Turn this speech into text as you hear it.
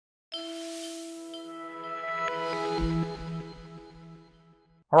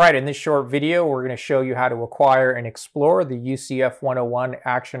All right, in this short video, we're going to show you how to acquire and explore the UCF101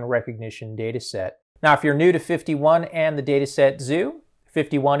 Action Recognition Dataset. Now, if you're new to FiftyOne and the Dataset Zoo,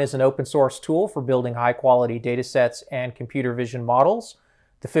 FiftyOne is an open source tool for building high-quality datasets and computer vision models.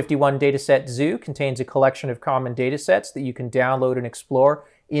 The FiftyOne Dataset Zoo contains a collection of common datasets that you can download and explore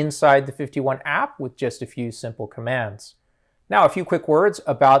inside the FiftyOne app with just a few simple commands. Now, a few quick words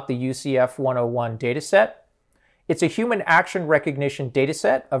about the UCF101 dataset. It's a human action recognition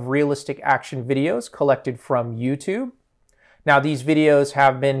dataset of realistic action videos collected from YouTube. Now, these videos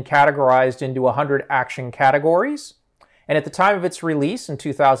have been categorized into 100 action categories. And at the time of its release in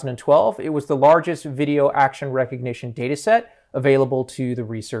 2012, it was the largest video action recognition dataset available to the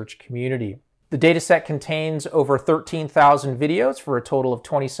research community. The dataset contains over 13,000 videos for a total of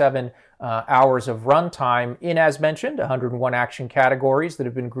 27 hours of runtime in, as mentioned, 101 action categories that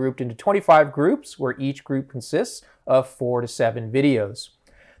have been grouped into 25 groups, where each group consists of 4 to 7 videos.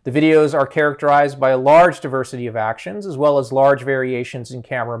 The videos are characterized by a large diversity of actions, as well as large variations in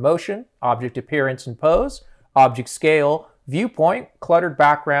camera motion, object appearance and pose, object scale, viewpoint, cluttered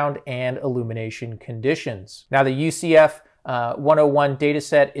background, and illumination conditions. Now, the UCF101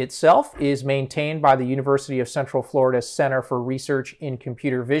 dataset itself is maintained by the University of Central Florida Center for Research in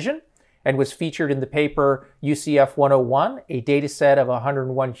Computer Vision and was featured in the paper UCF101, a dataset of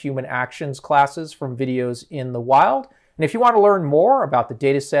 101 human actions classes from videos in the wild. And if you want to learn more about the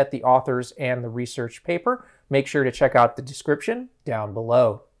dataset, the authors, and the research paper, make sure to check out the description down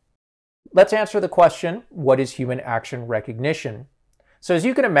below. Let's answer the question, what is human action recognition? So as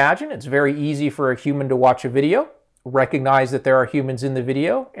you can imagine, it's very easy for a human to watch a video, recognize that there are humans in the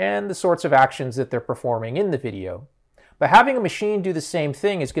video, and the sorts of actions that they're performing in the video. But having a machine do the same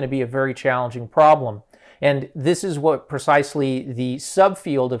thing is going to be a very challenging problem. And this is what precisely the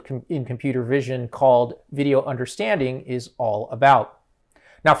subfield in computer vision called video understanding is all about.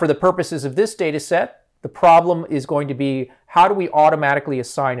 Now, for the purposes of this data set, the problem is going to be, how do we automatically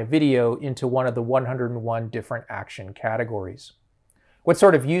assign a video into one of the 101 different action categories? What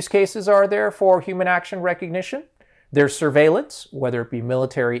sort of use cases are there for human action recognition? There's surveillance, whether it be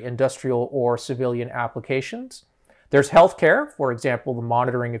military, industrial, or civilian applications. There's healthcare, for example, the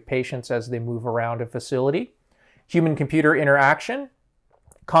monitoring of patients as they move around a facility. Human-computer interaction,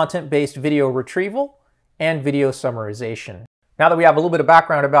 content-based video retrieval, and video summarization. Now that we have a little bit of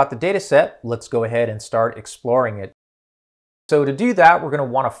background about the dataset, let's go ahead and start exploring it. So to do that, we're going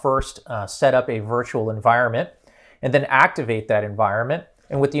to want to first set up a virtual environment and then activate that environment.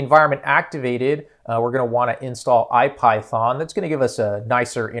 And with the environment activated, we're going to want to install IPython. That's going to give us a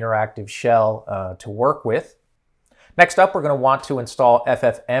nicer interactive shell to work with. Next up, we're going to want to install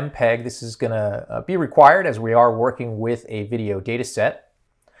FFmpeg. This is going to be required as we are working with a video dataset.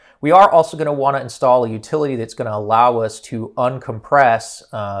 We are also going to want to install a utility that's going to allow us to uncompress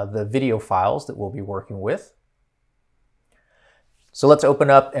the video files that we'll be working with. So let's open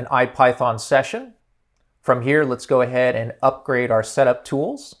up an IPython session. From here, let's go ahead and upgrade our setup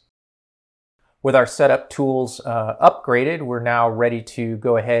tools. With our setup tools upgraded, we're now ready to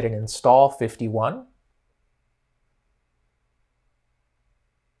go ahead and install FiftyOne.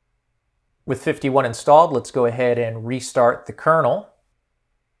 With FiftyOne installed, let's go ahead and restart the kernel.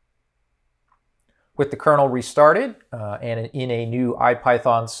 With the kernel restarted and in a new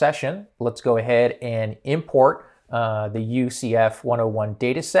IPython session, let's go ahead and import the UCF101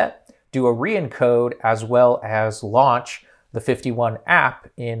 dataset, do a re-encode, as well as launch the FiftyOne app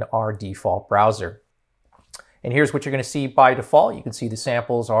in our default browser. And here's what you're going to see by default. You can see the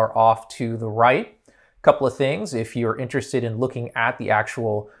samples are off to the right. A couple of things, if you're interested in looking at the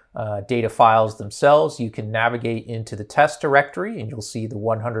actual data files themselves, you can navigate into the test directory and you'll see the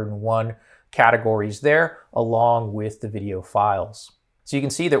 101 categories there along with the video files. So you can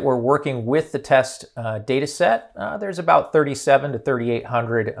see that we're working with the test data set. There's about 37 to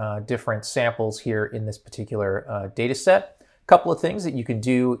 3,800 different samples here in this particular data set. A couple of things that you can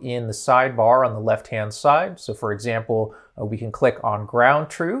do in the sidebar on the left-hand side. So for example, we can click on ground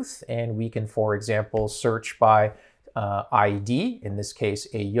truth and we can, for example, search by ID, in this case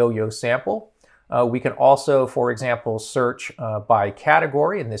a yo-yo sample. We can also, for example, search by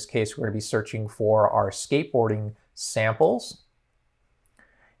category. In this case, we're going to be searching for our skateboarding samples.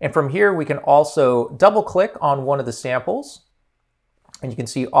 And from here, we can also double-click on one of the samples. And you can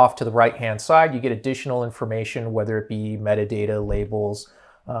see off to the right-hand side, you get additional information, whether it be metadata, labels,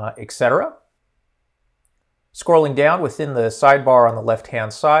 etc. Scrolling down within the sidebar on the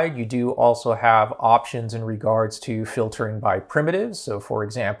left-hand side, you do also have options in regards to filtering by primitives. So for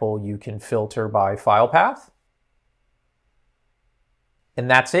example, you can filter by file path. And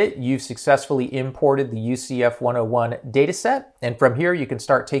that's it. You've successfully imported the UCF101 dataset. And from here, you can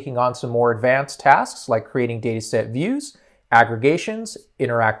start taking on some more advanced tasks like creating dataset views, aggregations,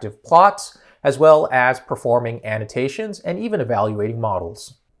 interactive plots, as well as performing annotations and even evaluating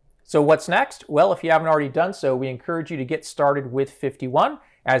models. So what's next? Well, if you haven't already done so, we encourage you to get started with FiftyOne.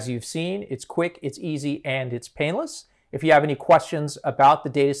 As you've seen, it's quick, it's easy, and it's painless. If you have any questions about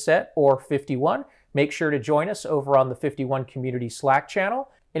the dataset or FiftyOne, make sure to join us over on the FiftyOne Community Slack channel.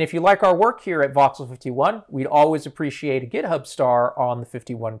 And if you like our work here at Voxel 51, we'd always appreciate a GitHub star on the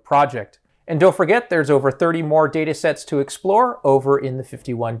FiftyOne project. And don't forget, there's over 30 more datasets to explore over in the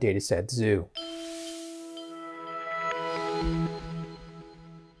FiftyOne Dataset Zoo.